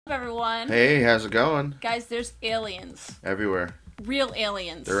everyone? Hey, how's it going? Guys, there's aliens. Everywhere. Real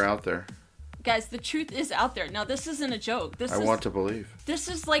aliens. They're out there. Guys, the truth is out there. Now, this isn't a joke. I want to believe. This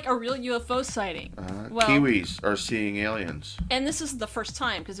is like a real UFO sighting. Well, Kiwis are seeing aliens. And this is the first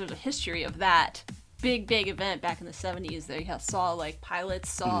time, because there's a history of that big event back in the 70s. They saw, like, pilots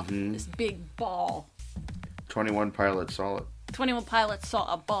saw this big ball. 21 pilots saw it. 21 pilots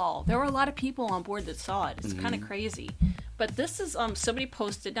saw a ball. There were a lot of people on board that saw it. It's kind of crazy. But this is, somebody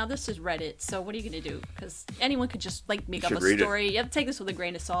posted, now this is Reddit, so what are you going to do? Because anyone could just, like, make up a story. You have to take this with a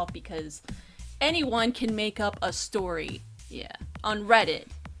grain of salt, because anyone can make up a story, on Reddit.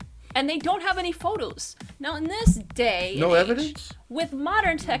 And they don't have any photos. Now, in this day no evidence? With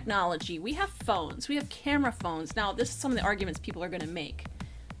modern technology, we have phones. We have camera phones. Now, this is some of the arguments people are going to make.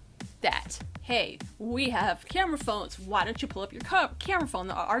 That, hey, we have camera phones. Why don't you pull up your camera phone?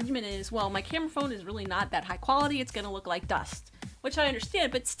 The argument is, well, my camera phone is really not that high quality. It's going to look like dust, which I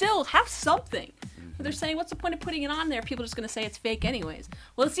understand, but still have something. But they're saying, what's the point of putting it on there? People are just going to say it's fake anyways.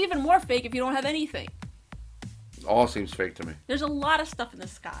 Well, it's even more fake if you don't have anything. All seems fake to me. There's a lot of stuff in the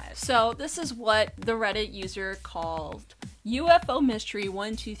sky. So this is what the Reddit user called UFO Mystery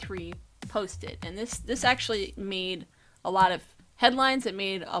 123 posted. And this actually made a lot of headlines. It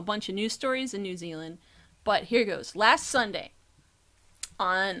made a bunch of news stories in New Zealand. But here goes. Last Sunday,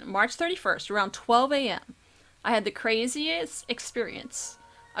 on March 31st, around 12 a.m., I had the craziest experience.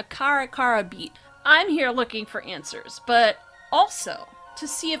 A Karekare beat. I'm here looking for answers, but also to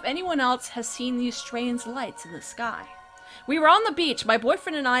see if anyone else has seen these strange lights in the sky. We were on the beach. My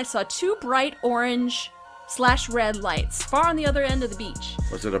boyfriend and I saw two bright orange/red lights far on the other end of the beach.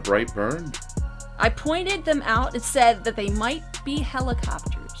 Was it a bright burn? I pointed them out and said that they might be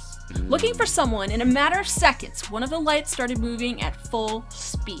helicopters. Looking for someone, in a matter of seconds, one of the lights started moving at full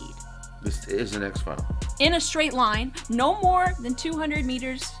speed. This is an X-File. In a straight line, no more than 200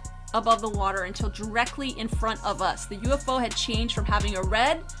 meters above the water until directly in front of us. The UFO had changed from having a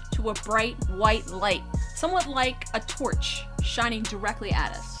red to a bright white light, somewhat like a torch shining directly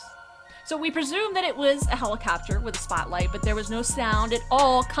at us. So we presumed that it was a helicopter with a spotlight, but there was no sound at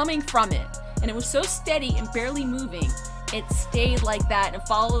all coming from it. And it was so steady and barely moving, it stayed like that and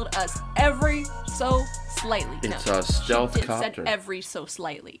followed us every so slightly. It's a stealth copter. Said every so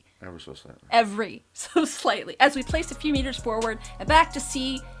slightly. Ever so slightly. Every so slightly. As we placed a few meters forward and back to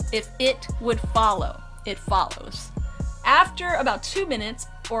see if it would follow. It follows. After about 2 minutes,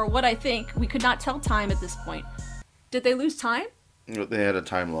 or what I think, we could not tell time at this point. Did they lose time? They had a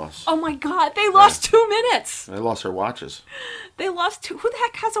time loss. Oh my god, they lost 2 minutes! They lost their watches. They lost two. Who the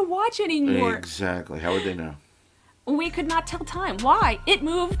heck has a watch anymore? Exactly. How would they know? We could not tell time. Why? It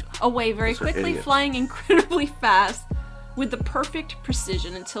moved away very quickly, flying incredibly fast with the perfect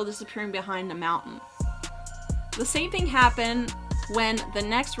precision until disappearing behind a mountain. The same thing happened when the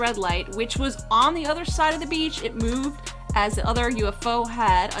next red light, which was on the other side of the beach, it moved as the other UFO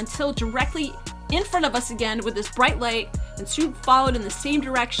had until directly in front of us again with this bright light, and soon followed in the same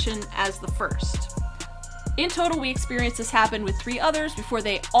direction as the first. In total, we experienced this happen with 3 others before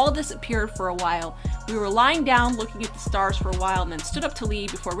they all disappeared for a while. We were lying down looking at the stars for a while and then stood up to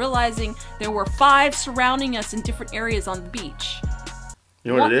leave before realizing there were 5 surrounding us in different areas on the beach.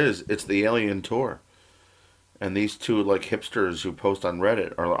 You know what it is? It's the alien tour. And these two, like, hipsters who post on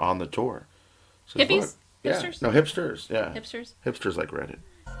Reddit are on the tour. So hippies? Yeah. Hipsters? No, hipsters, yeah. Hipsters? Hipsters like Reddit.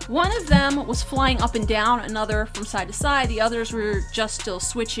 One of them was flying up and down, another from side to side. The others were just still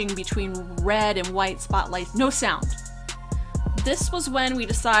switching between red and white spotlights. No sound. This was when we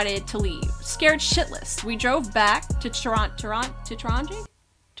decided to leave. Scared shitless. We drove back to Titirangi?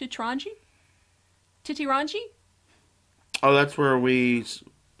 Oh, that's where we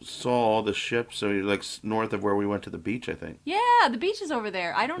saw all the ships, so like north of where we went to the beach, I think. Yeah, the beach is over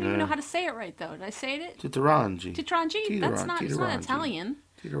there. I don't even know how to say it right, though. Did I say it? Titirangi. Titirangi? That's not, it's not Italian.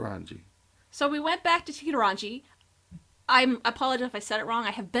 Titirangi. So we went back to Titirangi. I apologize if I said it wrong.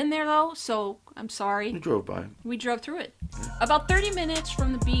 I have been there, though, so I'm sorry. We drove by. We drove through it. About 30 minutes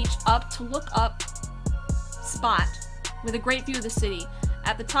from the beach up to look up spot with a great view of the city.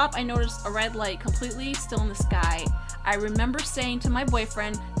 At the top, I noticed a red light completely still in the sky. I remember saying to my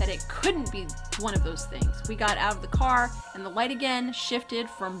boyfriend that it couldn't be one of those things. We got out of the car, and the light again shifted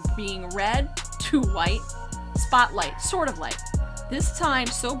from being red to white. Spotlight, sort of light. This time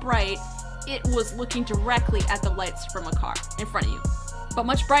so bright, it was looking directly at the lights from a car in front of you, but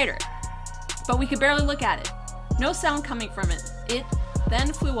much brighter. But we could barely look at it. No sound coming from it. It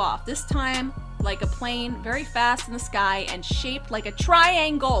then flew off, this time like a plane, very fast in the sky and shaped like a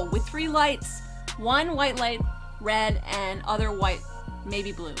triangle with 3 lights. One white light, red, and other white,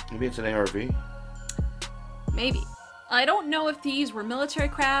 maybe blue. Maybe it's an ARV. Maybe. I don't know if these were military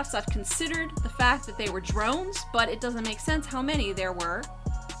crafts. I've considered the fact that they were drones, but it doesn't make sense how many there were.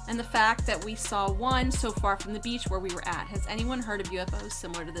 And the fact that we saw one so far from the beach where we were at. Has anyone heard of UFOs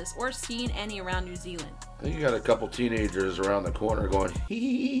similar to this or seen any around New Zealand? I think you got a couple teenagers around the corner going, hee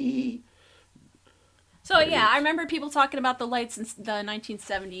hee. So yeah, I remember people talking about the lights in the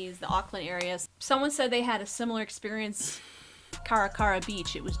 1970s, the Auckland area. Someone said they had a similar experience Karekare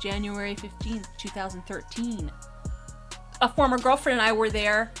Beach. It was January 15th, 2013. A former girlfriend and I were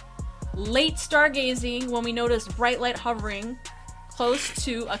there late stargazing when we noticed bright light hovering close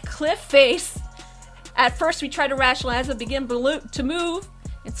to a cliff face. At first we tried to rationalize it, began to move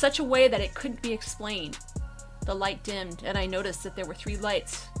in such a way that it couldn't be explained. The light dimmed and I noticed that there were 3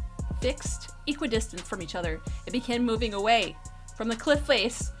 lights fixed equidistant from each other. It began moving away from the cliff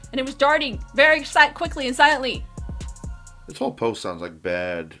face and it was darting very quickly and silently. This whole post sounds like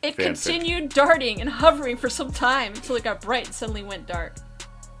bad It fanfic. continued darting and hovering for some time until it got bright and suddenly went dark.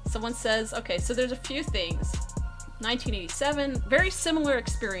 Someone says, okay, so there's a few things. 1987, very similar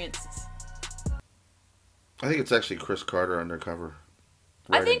experiences. I think it's actually Chris Carter undercover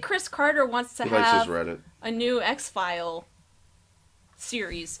writing. I think Chris Carter wants to He likes have his Reddit. a new X-File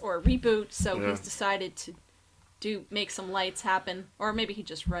series or a reboot, so Yeah. he's decided to make some lights happen, or maybe he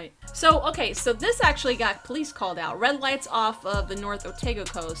just write. So, okay, so this actually got police called out. Red lights off of the North Otago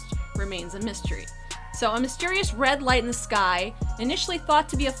coast remains a mystery. So, a mysterious red light in the sky, initially thought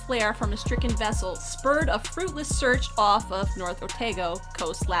to be a flare from a stricken vessel, spurred a fruitless search off of North Otago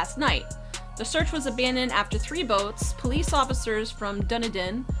coast last night. The search was abandoned after 3 boats, police officers from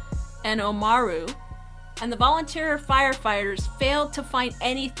Dunedin and Oamaru, and the volunteer firefighters failed to find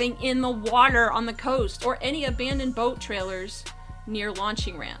anything in the water on the coast or any abandoned boat trailers near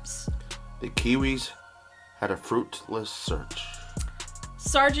launching ramps. The Kiwis had a fruitless search.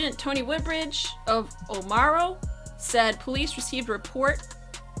 Sergeant Tony Woodbridge of Oamaru said police received a report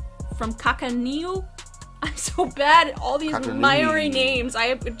from Kakaniu. I'm so bad at all these Maori names.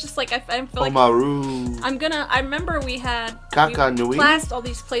 I just like I feel like Oamaru. I remember we Kakanui. classed all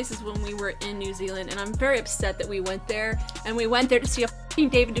these places when we were in New Zealand, and I'm very upset that we went there. And we went there to see a f***ing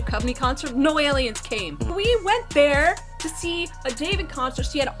David Duchovny concert. No aliens came. We went there to see a David concert.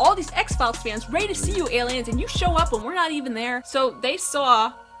 So you had all these X-Files fans ready to see you aliens, and you show up and we're not even there. So they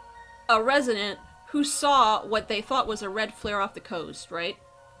saw a resident who saw what they thought was a red flare off the coast, right?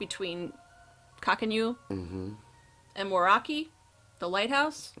 Between Kakanu and Moraki, the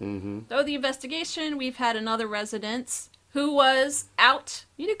lighthouse. Though the investigation, we've had another resident who was out.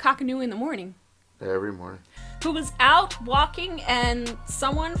 You do Kakanu in the morning. Every morning. Who was out walking, and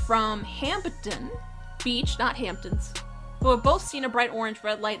someone from Hampton Beach, not Hamptons, who have both seen a bright orange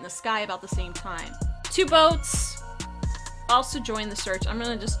red light in the sky about the same time. 2 boats also joined the search. I'm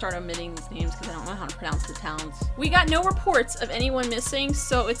gonna just start omitting these names because I don't know how to pronounce the towns. We got no reports of anyone missing,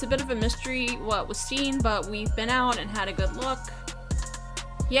 so it's a bit of a mystery what was seen, but we've been out and had a good look.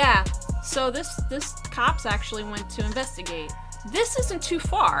 Yeah, so this cops actually went to investigate. This isn't too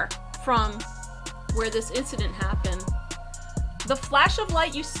far from where this incident happened. The flash of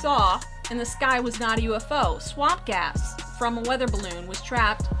light you saw in the sky was not a UFO. Swamp gas from a weather balloon was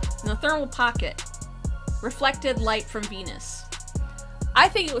trapped in the thermal pocket. Reflected light from Venus. I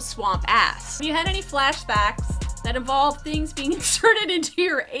think it was swamp ass. Have you had any flashbacks that involve things being inserted into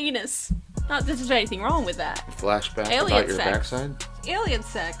your anus? Not that there's anything wrong with that. Flashback Alien about your sex. backside? Alien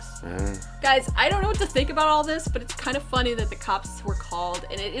sex. Guys, I don't know what to think about all this, but it's kind of funny that the cops were called,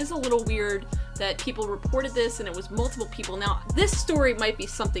 and it is a little weird that people reported this and it was multiple people. Now, this story might be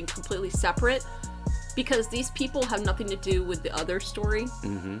something completely separate because these people have nothing to do with the other story.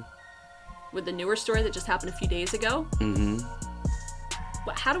 With the newer story that just happened a few days ago.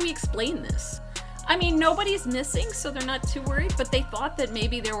 But how do we explain this? I mean, nobody's missing, so they're not too worried, but they thought that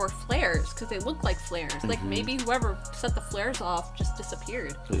maybe there were flares, because they look like flares. Like, maybe whoever set the flares off just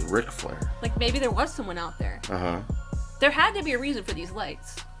disappeared. It was Ric Flair. Like, maybe there was someone out there. There had to be a reason for these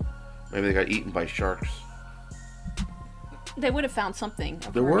lights. Maybe they got eaten by sharks. They would have found something.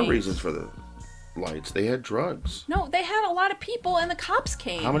 There were reasons for the lights. They had drugs. No, they had a lot of people, and the cops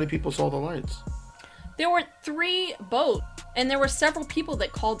came. How many people saw the lights? There were 3 boats, and there were several people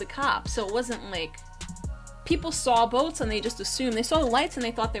that called the cops, so it wasn't like people saw boats and they just assumed. They saw the lights and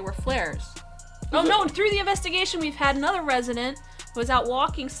they thought they were flares. Oh no, through the investigation we've had another resident who was out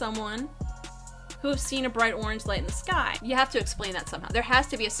walking someone who have seen a bright orange light in the sky. You have to explain that somehow. There has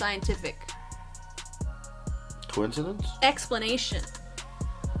to be a scientific coincidence? Explanation.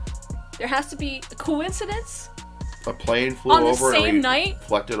 There has to be a coincidence? A plane flew on the over same and night?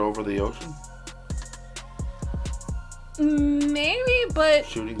 reflected over the ocean? Maybe, but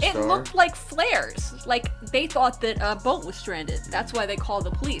Shooting it star? looked like flares. Like, they thought that a boat was stranded. That's why they called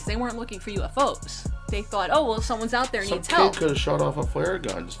the police. They weren't looking for UFOs. They thought, oh, well, someone's out there and needs help. Some kid could have shot off a flare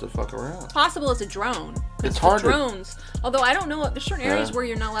gun just to fuck around. Possible it's a drone. It's hard drones. Although I don't know, there's certain areas where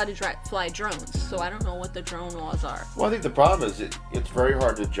you're not allowed to fly drones, so I don't know what the drone laws are. Well, I think the problem is it's very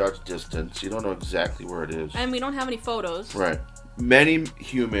hard to judge distance. You don't know exactly where it is. And we don't have any photos. Right. Many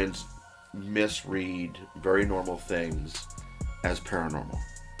humans misread very normal things as paranormal.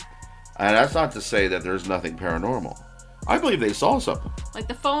 And that's not to say that there's nothing paranormal. I believe they saw something. Like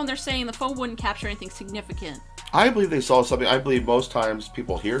the phone, they're saying the phone wouldn't capture anything significant. I believe they saw something. I believe most times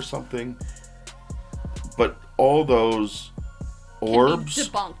people hear something, but all those orbs... Can be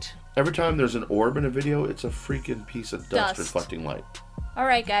debunked. Every time there's an orb in a video, it's a freaking piece of dust reflecting light.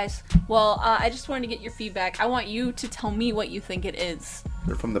 Alright, guys. Well, I just wanted to get your feedback. I want you to tell me what you think it is.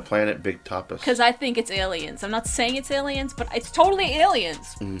 They're from the planet Big Tapas. Because I think it's aliens. I'm not saying it's aliens, but it's totally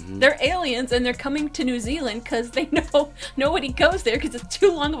aliens. Mm-hmm. They're aliens, and they're coming to New Zealand because they know nobody goes there because it's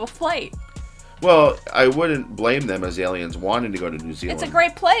too long of a flight. Well, I wouldn't blame them as aliens wanting to go to New Zealand. It's a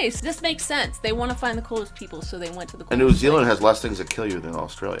great place. This makes sense. They want to find the coolest people, so they went to the coolest And New Zealand place. has less things that kill you than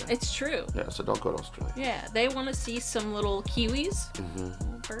Australia. It's true. Yeah, so don't go to Australia. Yeah, they want to see some little kiwis,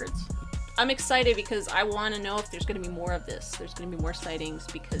 little birds. I'm excited because I want to know if there's going to be more of this. There's going to be more sightings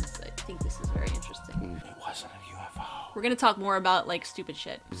because I think this is very interesting. It wasn't a UFO. We're going to talk more about, like, stupid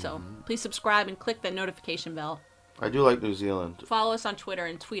shit. So please subscribe and click that notification bell. I do like New Zealand. Follow us on Twitter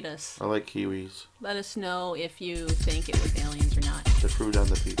and tweet us. I like Kiwis. Let us know if you think it was aliens or not. The fruit on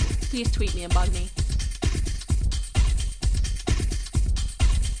the people. Please tweet me and bug me.